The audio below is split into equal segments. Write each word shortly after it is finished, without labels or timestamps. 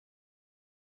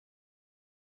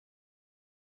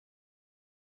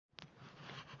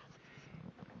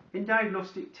In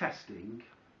diagnostic testing,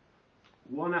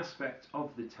 one aspect of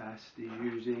the test is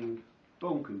using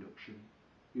bone conduction,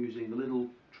 using a little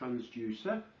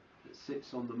transducer that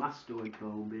sits on the mastoid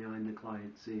bone behind the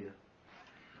client's ear.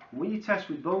 And when you test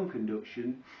with bone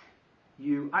conduction,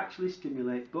 you actually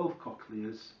stimulate both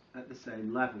cochlears at the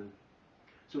same level.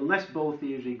 So unless both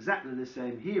ears are exactly the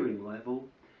same hearing level,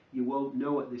 you won't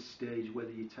know at this stage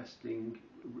whether your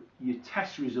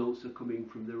test results are coming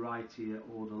from the right ear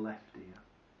or the left ear.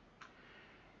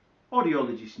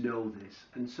 Audiologists know this,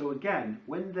 and so again,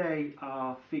 when they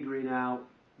are figuring out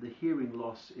the hearing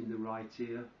loss in the right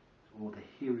ear, or the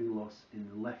hearing loss in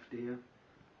the left ear,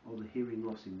 or the hearing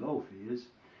loss in both ears,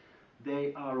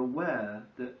 they are aware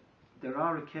that there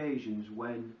are occasions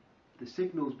when the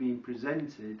signals being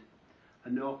presented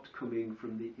are not coming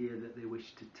from the ear that they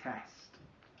wish to test.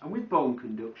 And with bone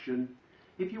conduction,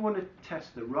 if you want to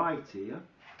test the right ear,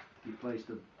 you place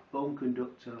the bone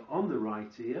conductor on the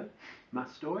right ear,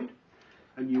 mastoid,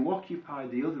 and you occupy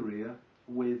the other ear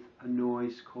with a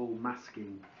noise called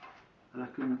masking. And I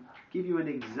can give you an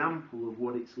example of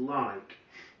what it's like,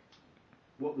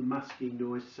 what the masking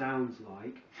noise sounds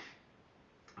like.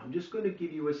 I'm just going to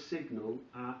give you a signal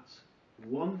at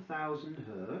 1000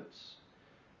 Hertz,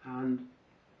 and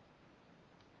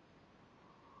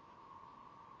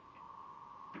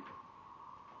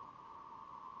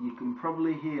you can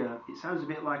probably hear, it sounds a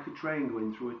bit like a train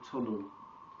going through a tunnel.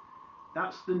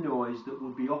 That's the noise that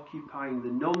will be occupying the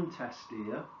non-test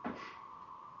ear. I'm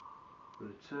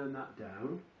going to turn that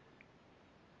down,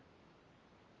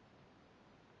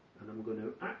 and I'm going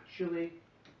to actually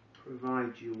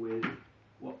provide you with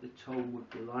what the tone would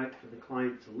be like for the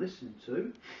client to listen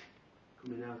to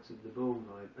coming out of the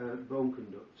bone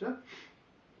conductor.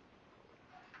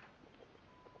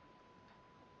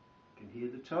 You can hear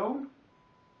the tone.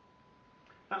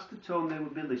 That's the tone they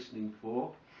would be listening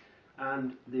for,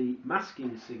 and the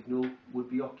masking signal would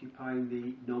be occupying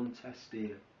the non-test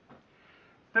ear.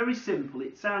 Very simple.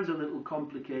 It sounds a little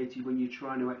complicated when you're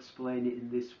trying to explain it in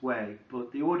this way,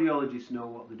 but the audiologists know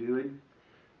what they're doing.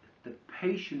 The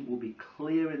patient will be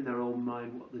clear in their own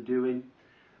mind what they're doing,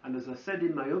 and as I said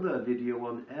in my other video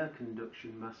on air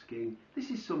conduction masking,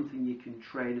 this is something you can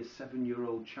train a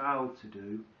 7-year-old child to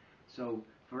do, so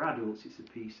for adults it's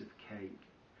a piece of cake.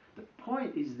 The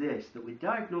point is this, that with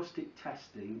diagnostic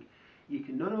testing you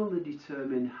can not only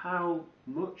determine how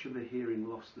much of a hearing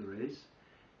loss there is,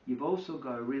 you've also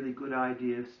got a really good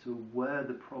idea as to where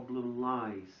the problem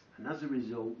lies, and as a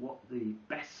result what the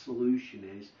best solution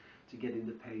is to getting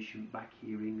the patient back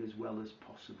hearing as well as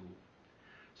possible.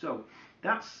 So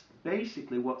that's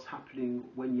basically what's happening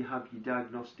when you have your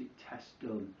diagnostic test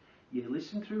done. You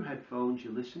listen through headphones,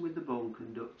 you listen with the bone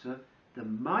conductor. There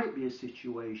might be a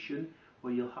situation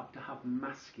where you'll have to have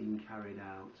masking carried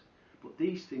out, but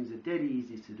these things are dead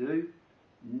easy to do,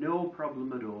 no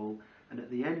problem at all, and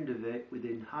at the end of it,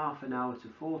 within half an hour to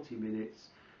 40 minutes,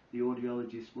 the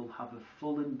audiologist will have a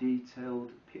full and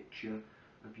detailed picture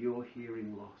of your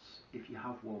hearing loss, if you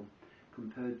have one,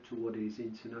 compared to what is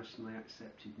internationally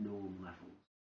accepted norm levels.